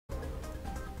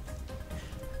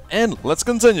And let's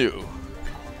continue.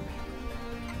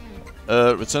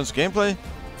 Return to gameplay.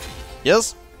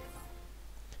 Yes.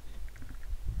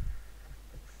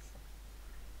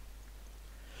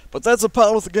 But that's a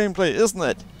part of the gameplay, isn't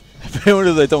it?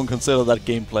 Apparently they don't consider that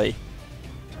gameplay.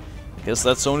 I guess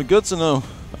that's only good to know.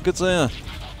 Good to hear.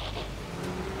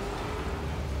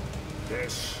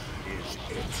 This is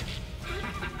it.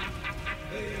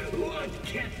 What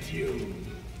kept you?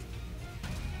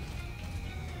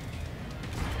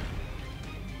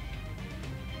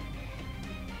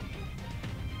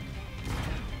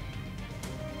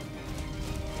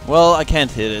 Well, I can't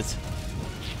hit it.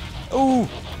 Ooh!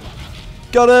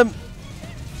 Got him!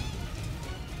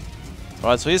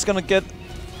 Alright, so he's gonna get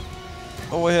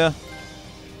over here.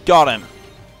 Got him!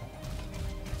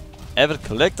 Avid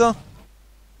Collector?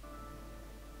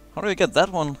 How do you get that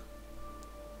one?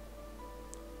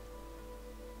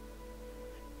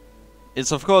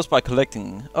 It's of course by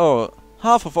collecting. Oh,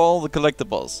 half of all the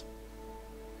collectibles.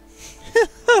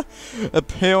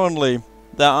 Apparently,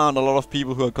 there aren't a lot of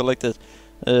people who have collected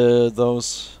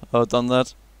those or done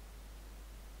that.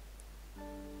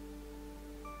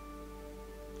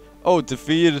 Oh,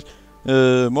 defeated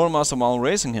Motormaster while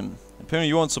racing him. Apparently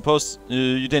you weren't supposed...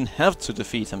 you didn't have to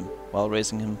defeat him while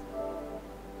racing him.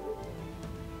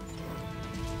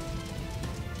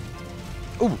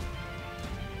 Ooh!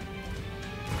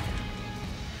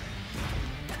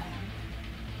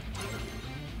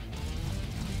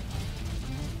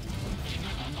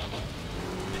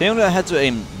 Apparently I had to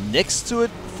aim next to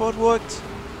it before it worked.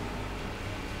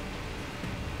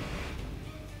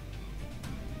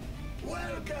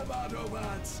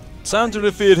 Time to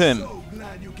defeat him. So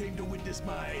glad you came to witness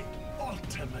my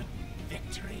ultimate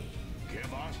victory.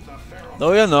 Give us the Pharaoh.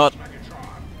 No, you're not.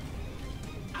 Megatron.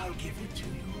 I'll give it to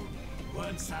you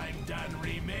once I'm done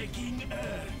remaking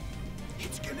Earth.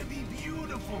 It's gonna be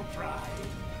beautiful, Prime.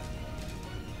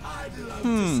 I'd love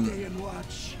to stay and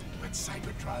watch when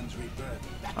Cybertron's rebirth.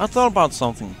 I thought about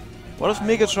something. What if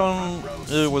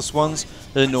Megatron was once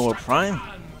Noah Prime?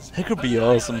 That could be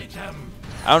awesome.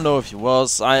 I don't know if he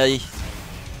was. I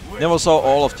never saw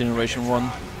all of Generation 1. You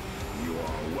are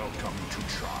welcome to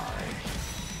try.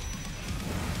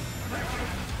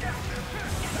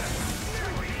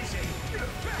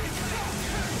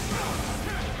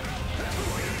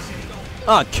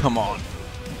 Ah, come on.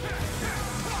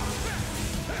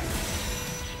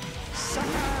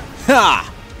 Ha!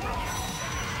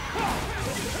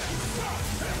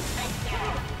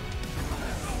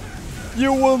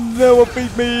 You will never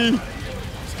beat me!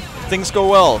 Things go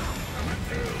well.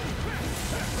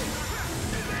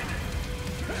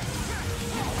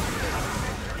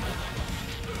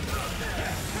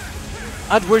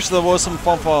 I'd wish there was some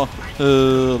form for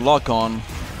lock-on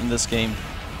in this game.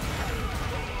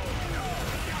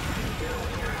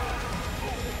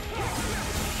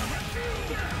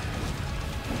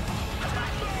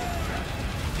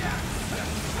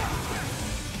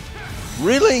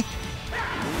 Really?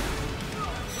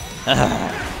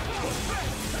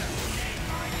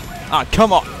 Ah,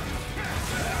 come on!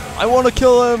 I want to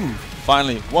kill him!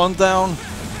 Finally, one down.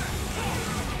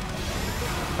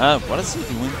 What is he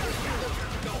doing?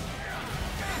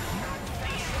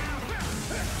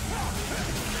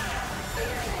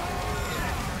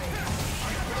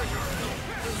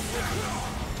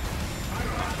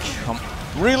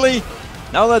 Really?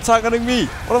 Now they're targeting me!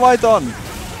 What have I done?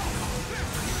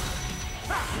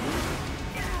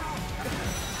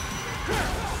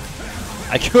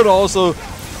 I could also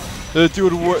do it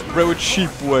the very cheap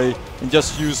way and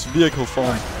just use vehicle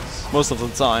form most of the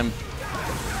time.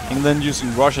 And then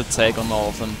using rush attack on all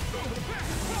of them.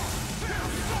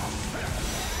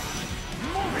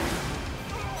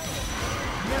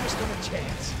 Never stood a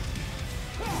chance.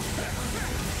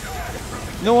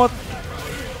 You know what?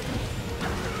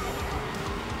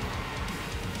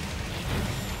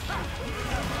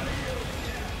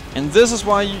 And this is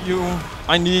why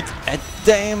I need a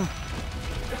damn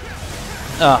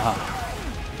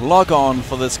log on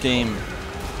for this game.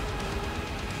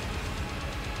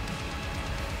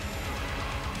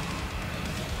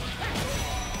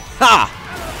 Ha!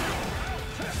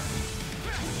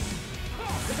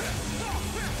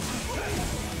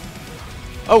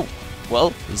 Oh, well,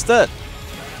 he's dead.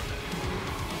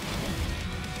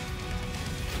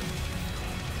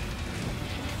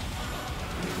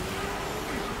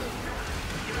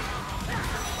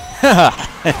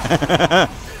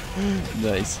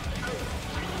 Nice.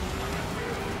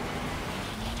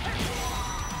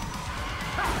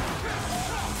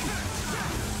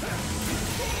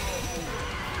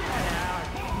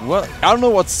 Well, I don't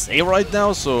know what to say right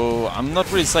now, so I'm not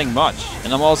really saying much.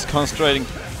 And I'm also concentrating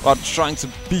about trying to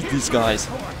beat these guys.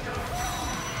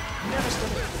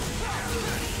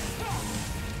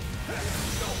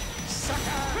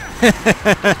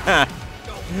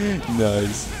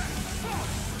 Nice.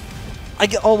 I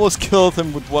almost killed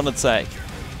him with one attack.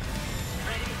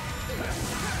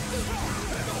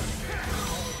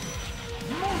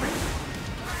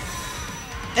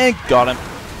 And got him.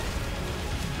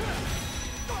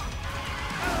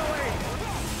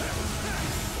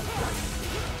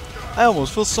 I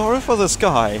almost feel sorry for this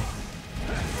guy.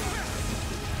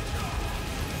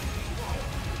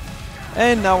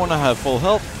 And now when I have full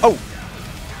health... Oh!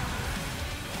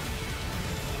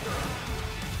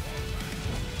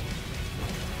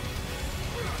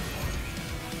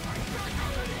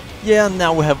 Yeah,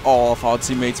 now we have all of our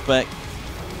teammates back.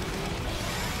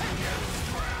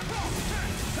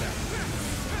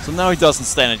 So now he doesn't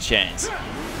stand a chance.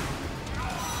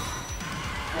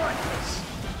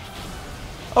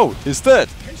 Oh, he's dead.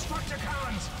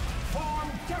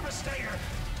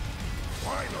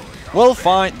 Well,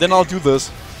 fine, then I'll do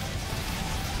this.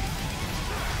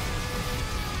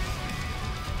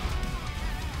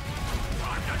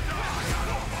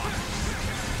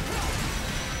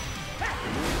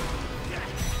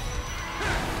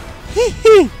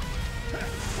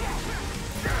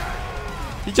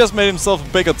 He just made himself a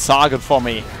bigger target for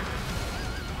me.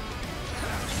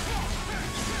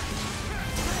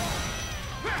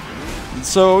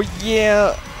 So,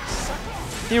 yeah,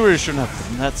 he really shouldn't have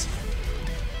done that.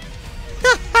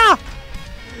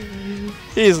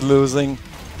 He's losing.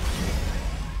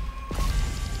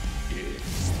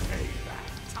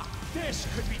 This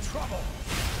could be trouble.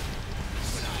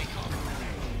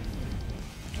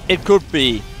 It could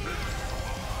be.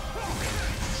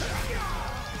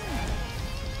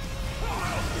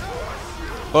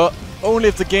 But only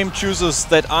if the game chooses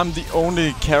that I'm the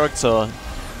only character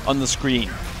on the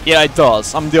screen. Yeah, it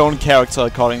does. I'm the only character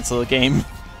according to the game.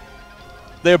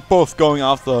 They're both going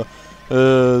after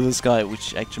this guy,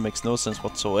 which actually makes no sense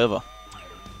whatsoever.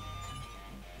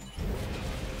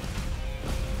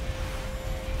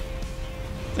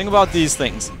 Think about these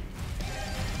things.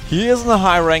 He isn't a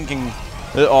high-ranking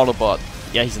Autobot.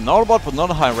 Yeah, he's an Autobot, but not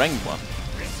a high-ranking one.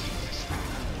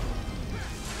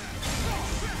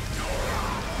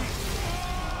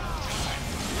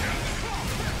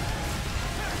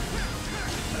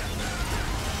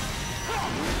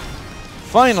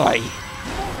 Finally!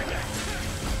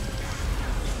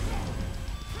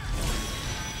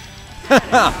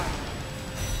 Haha!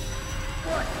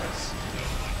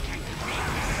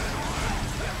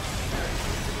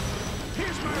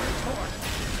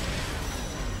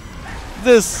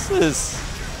 This is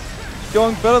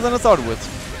going better than I thought it would.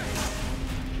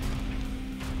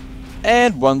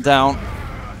 And one down.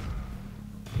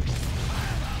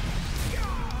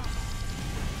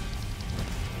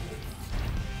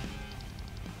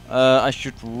 I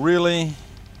should really...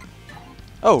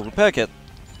 Oh, repair kit.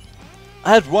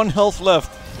 I had 1 health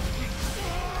left.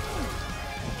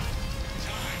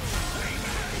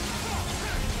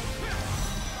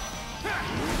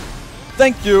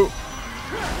 Thank you.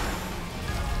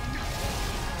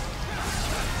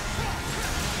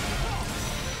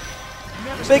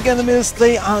 Big enemies,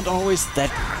 they aren't always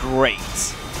that great.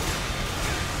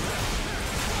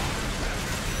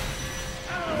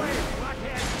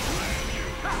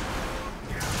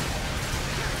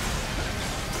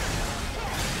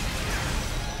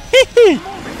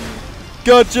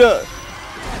 Gotcha!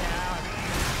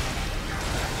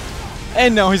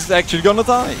 And now he's actually gonna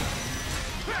die.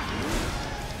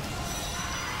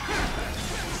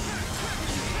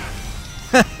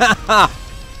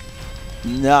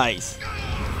 Nice.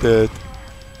 Dead.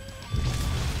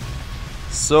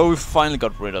 So we finally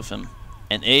got rid of him.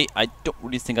 An A, I don't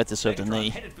really think I deserved an A.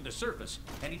 Headed for the surface,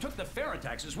 and he took the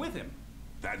Ferrotaxes with him.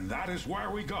 Then that is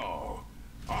where we go.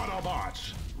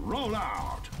 Autobots, roll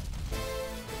out.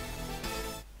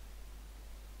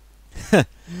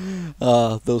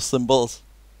 Those symbols.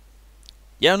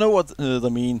 Yeah, I know what they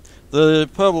mean. The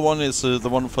purple one is the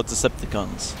one for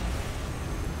Decepticons.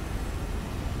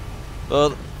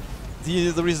 But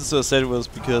the reason I said it was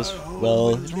because, well,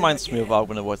 it reminds me about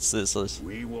when I watched this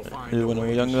We will find when I a was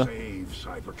way younger. to save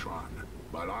Cybertron,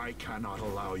 but I cannot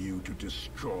allow you to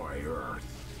destroy Earth.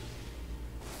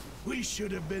 We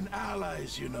should have been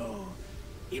allies, you know.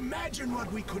 Imagine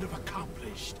what we could have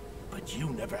accomplished. But you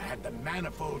never had the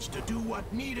manifolds to do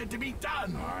what needed to be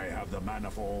done. I have the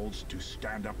manifolds to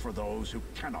stand up for those who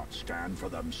cannot stand for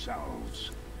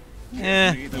themselves.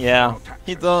 Yeah,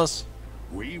 he does.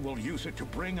 We will use it to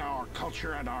bring our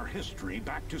culture and our history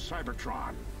back to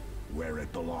Cybertron, where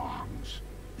it belongs.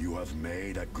 You have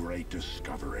made a great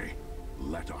discovery.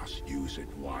 Let us use it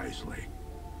wisely.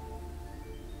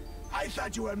 I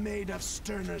thought you were made of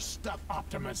sterner stuff,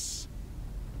 Optimus.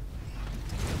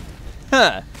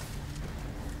 Huh.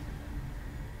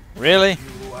 Really?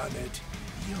 You want it?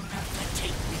 You'll have to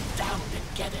take me down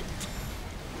to get it.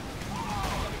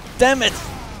 Damn it!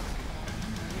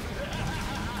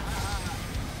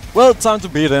 Well, time to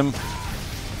beat him.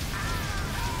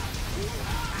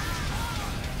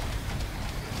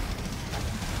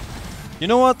 You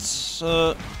know what?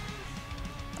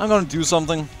 I'm gonna do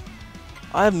something.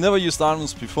 I have never used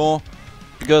items before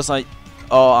because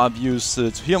I've used to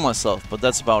heal myself, but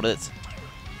that's about it.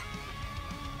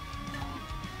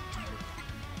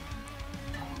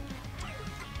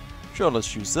 Sure,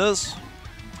 let's use this.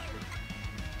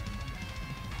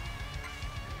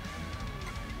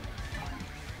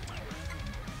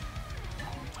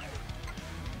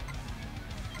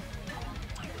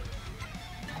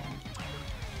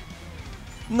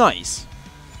 Nice.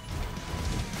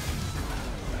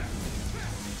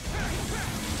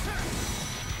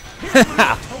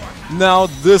 Now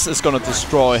this is gonna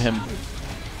destroy him.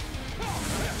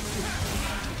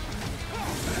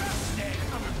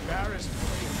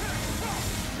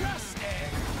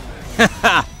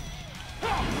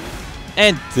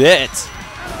 And dead.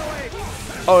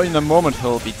 Oh, in a moment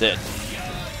he'll be dead.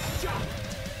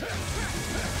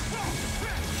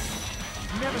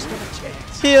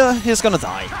 Here, he's gonna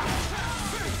die.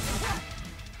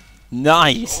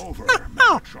 Nice.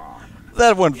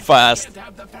 That went fast. Can't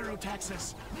have the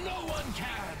Ferrotaxis. No one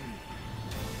can.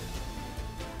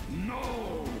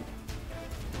 No.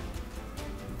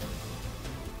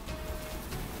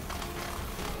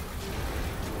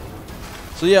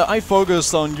 So yeah, I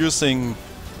focused on using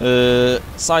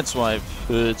Sideswipe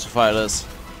to fight us.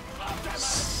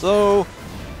 So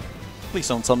please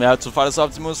don't tell me how to fight as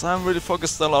Optimus. I'm really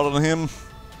focused a lot on him.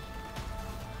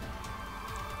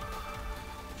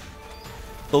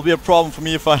 It'll be a problem for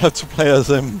me if I have to play as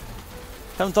him.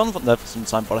 Haven't done that for some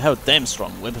time, but I have a damn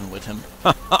strong weapon with him.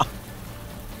 I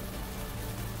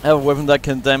have a weapon that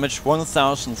can damage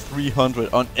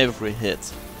 1,300 on every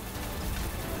hit.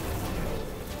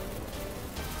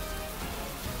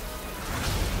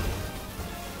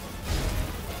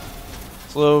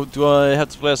 So, do I have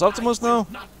to play as Optimus now?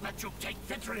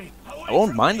 I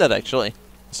won't mind that actually.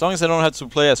 As long as I don't have to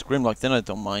play as Grimlock, then I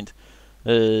don't mind.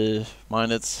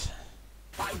 Mind it.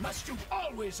 Why must you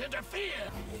always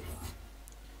interfere?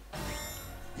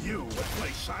 You would play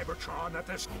Cybertron at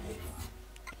this.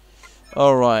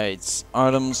 Alright,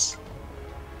 items.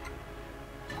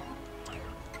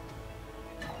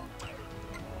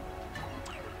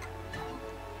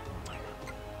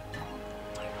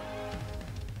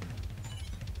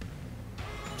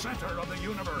 Center of the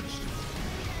universe.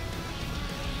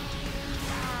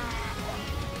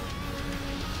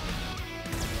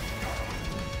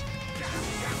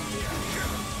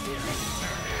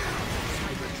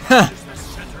 Cybertron is the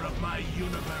center of my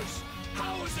universe.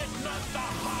 How is it not the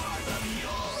heart of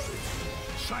yours?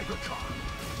 Cybertron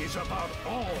is about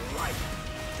all life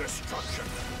destruction.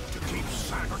 To keep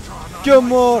Cybertron on Come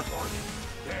life on. support,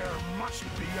 there must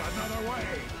be another way.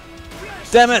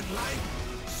 Damn it!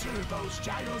 Servos,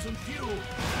 gyros, and fuel.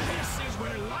 This is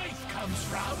where life comes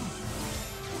from.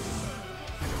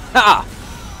 Ha!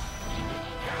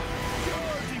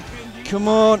 Come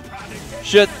on!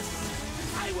 Shit!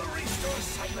 I will restore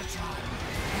Cybertron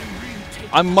and retake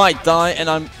I might die and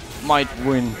I might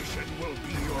win. Mission will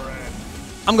be your end.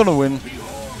 I'm gonna win.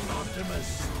 Behold,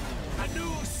 Optimus. A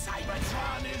new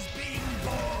Cybertron is being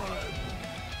born.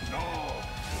 No,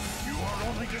 you are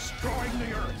only destroying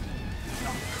the Earth.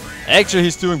 Not creating. Actually,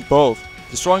 he's doing both.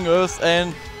 Destroying Earth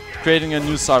and creating a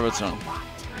new Cybertron.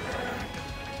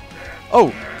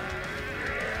 Oh!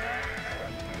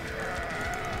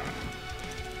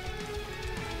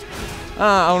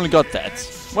 Ah, I only got that.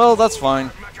 Well, that's fine.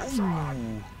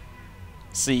 Ooh.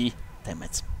 See? Damn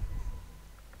it.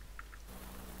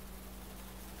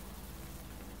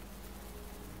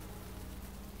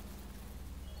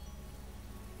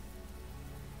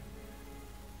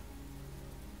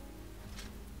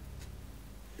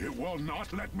 It will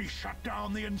not let me shut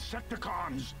down the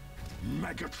Insecticons.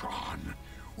 Megatron,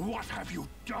 what have you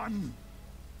done?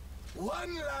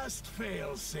 One last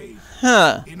fail-safe.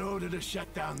 Huh. In order to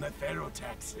shut down the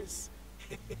Ferrotaxis,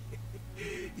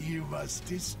 you must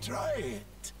destroy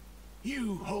it.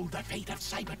 You hold the fate of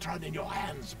Cybertron in your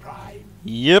hands, Prime.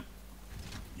 Yep.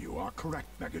 You are correct,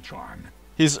 Megatron.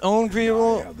 His own I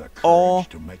people have the courage or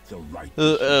to make the right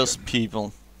Earth's decision.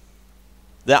 people.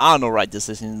 There are no right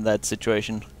decisions in that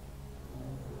situation.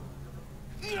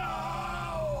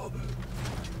 No!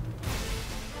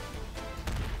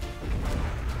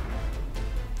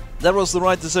 That was the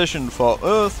right decision for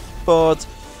Earth, but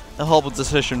a horrible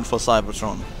decision for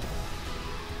Cybertron.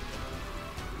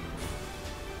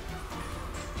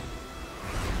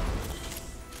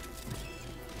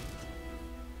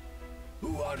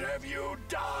 What have you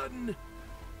done?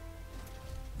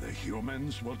 The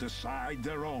humans will decide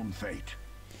their own fate.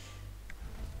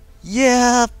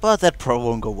 Yeah, but that probably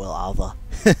won't go well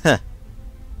either.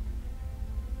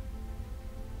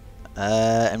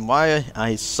 And why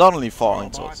I suddenly fall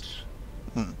into it?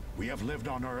 Robots, we have lived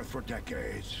on Earth for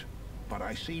decades, but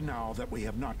I see now that we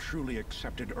have not truly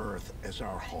accepted Earth as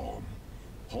our home,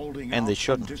 holding And out they a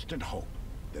shouldn't. distant hope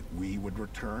that we would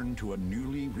return to a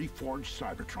newly reforged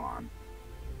Cybertron.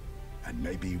 And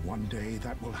maybe one day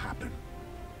that will happen.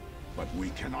 But we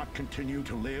cannot continue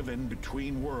to live in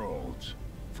between worlds.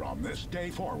 From this day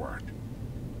forward,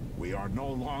 we are no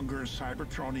longer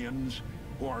Cybertronians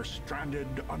who are stranded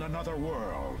on another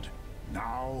world.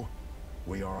 Now,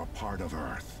 we are a part of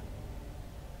Earth.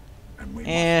 And we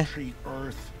must treat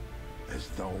Earth as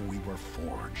though we were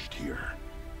forged here.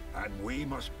 And we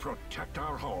must protect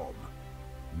our home,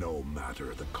 no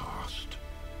matter the cost.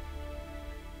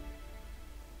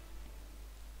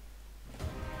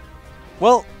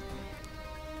 Well,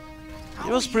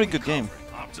 it was a pretty good game.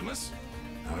 Optimus?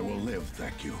 I will live,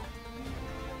 thank you.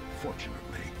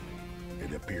 Fortunately,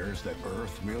 it appears that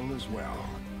Earth will as well.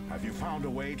 Have you found a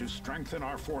way to strengthen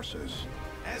our forces?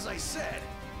 As I said,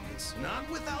 it's not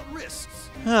without risks.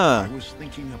 Huh. I was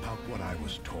thinking about what I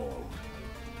was told.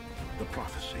 The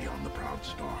prophecy on the Proud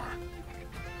Star.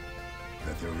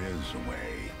 That there is a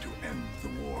way to end the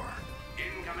war.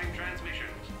 Incoming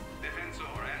transmissions. Defensor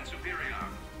and Superior.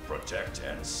 Protect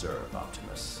and serve,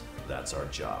 Optimus. That's our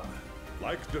job.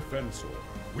 Like Defensor,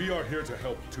 we are here to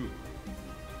help too.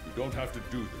 You don't have to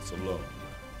do this alone.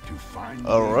 To find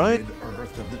All the right.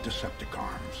 mid-Earth of the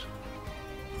Decepticons.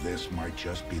 This might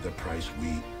just be the price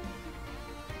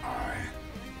I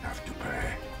have to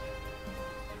pay.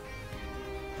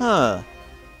 Huh.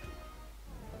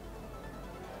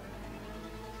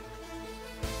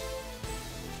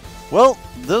 Well,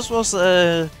 this was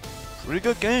a pretty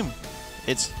good game.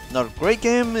 It's not a great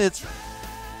game,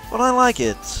 but I like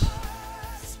it.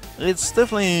 It's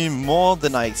definitely more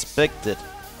than I expected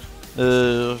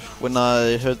when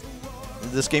I heard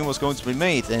this game was going to be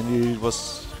made, and it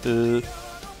was the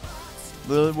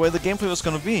way the gameplay was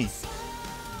going to be.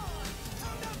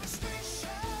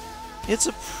 It's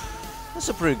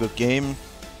a pretty good game.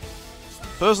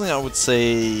 Personally, I would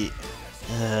say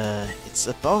it's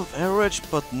above average,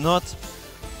 but not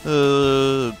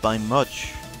by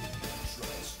much.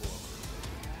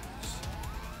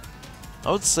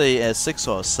 I would say a 6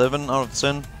 or a 7 out of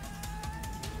 10.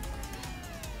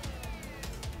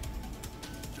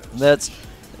 There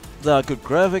are good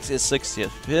graphics, it's 60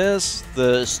 FPS,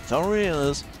 the story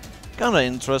is kinda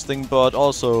interesting but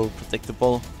also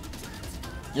predictable.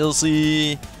 You'll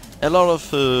see a lot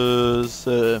of,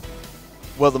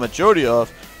 well, the majority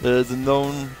of the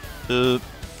known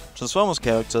Transformers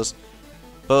characters,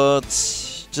 but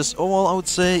just overall I would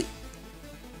say,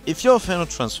 if you're a fan of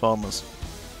Transformers,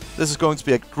 this is going to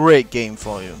be a great game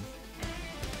for you.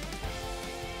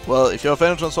 Well, if you're a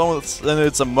fan of Transformers, then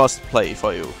it's a must-play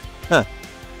for you.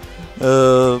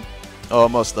 Or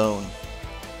must-own.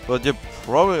 But you're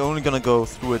probably only gonna go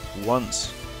through it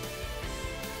once.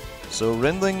 So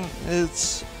renting,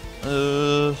 it's...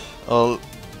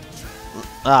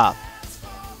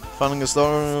 finding a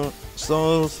store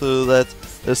so that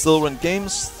they still rent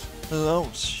games,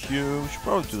 you should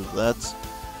probably do that.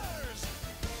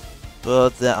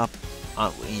 But there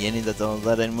aren't really any that don't do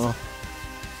that anymore.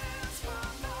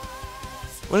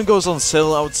 When it goes on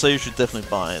sale, I would say you should definitely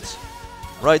buy it.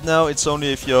 Right now, it's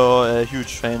only if you're a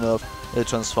huge fan of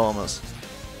Transformers.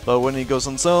 But when it goes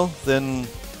on sale, then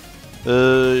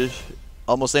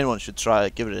almost anyone should try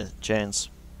it, give it a chance.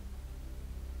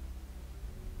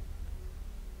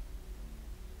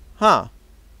 Huh.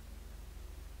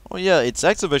 Oh yeah, it's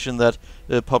Activision that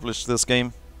published this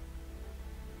game.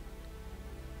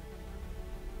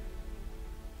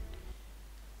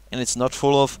 And it's not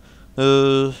full of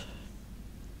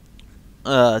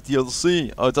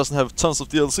DLC. Oh, it doesn't have tons of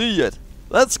DLC yet.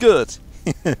 That's good.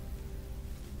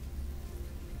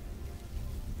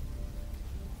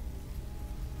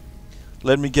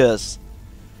 Let me guess.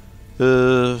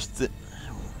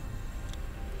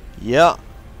 Yeah.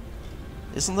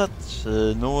 Isn't that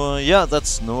Noah? Yeah,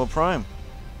 that's Noah Prime.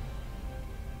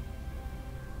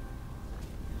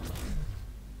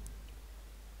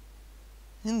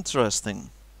 Interesting.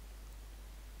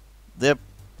 They're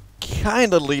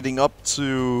kinda leading up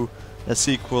to a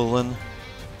sequel then.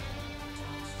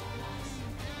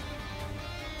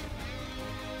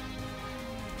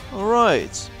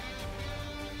 Alright.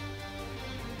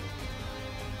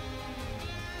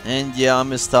 And yeah, I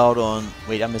missed out on...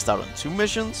 Wait, I missed out on 2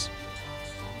 missions?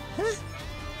 Huh?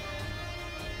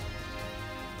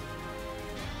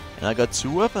 And I got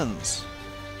 2 weapons.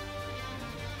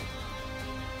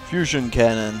 Fusion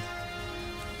cannon.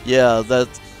 Yeah,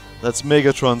 that's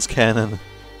Megatron's cannon.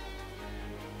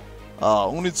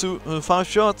 Only 5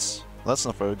 shots? That's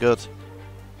not very good.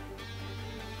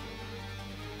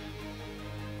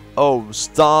 Oh,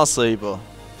 Star Saber.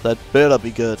 That better be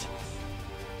good.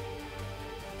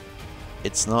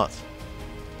 It's not.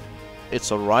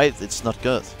 It's alright, it's not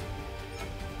good.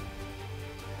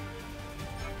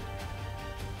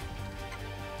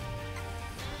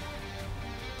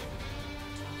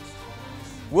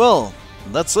 Well,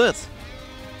 that's it.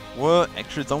 We're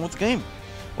actually done with the game.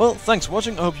 Well, thanks for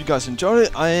watching, I hope you guys enjoyed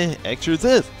it. I actually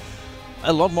did.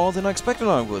 A lot more than I expected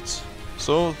I would.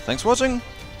 So, thanks for watching.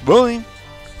 Bye!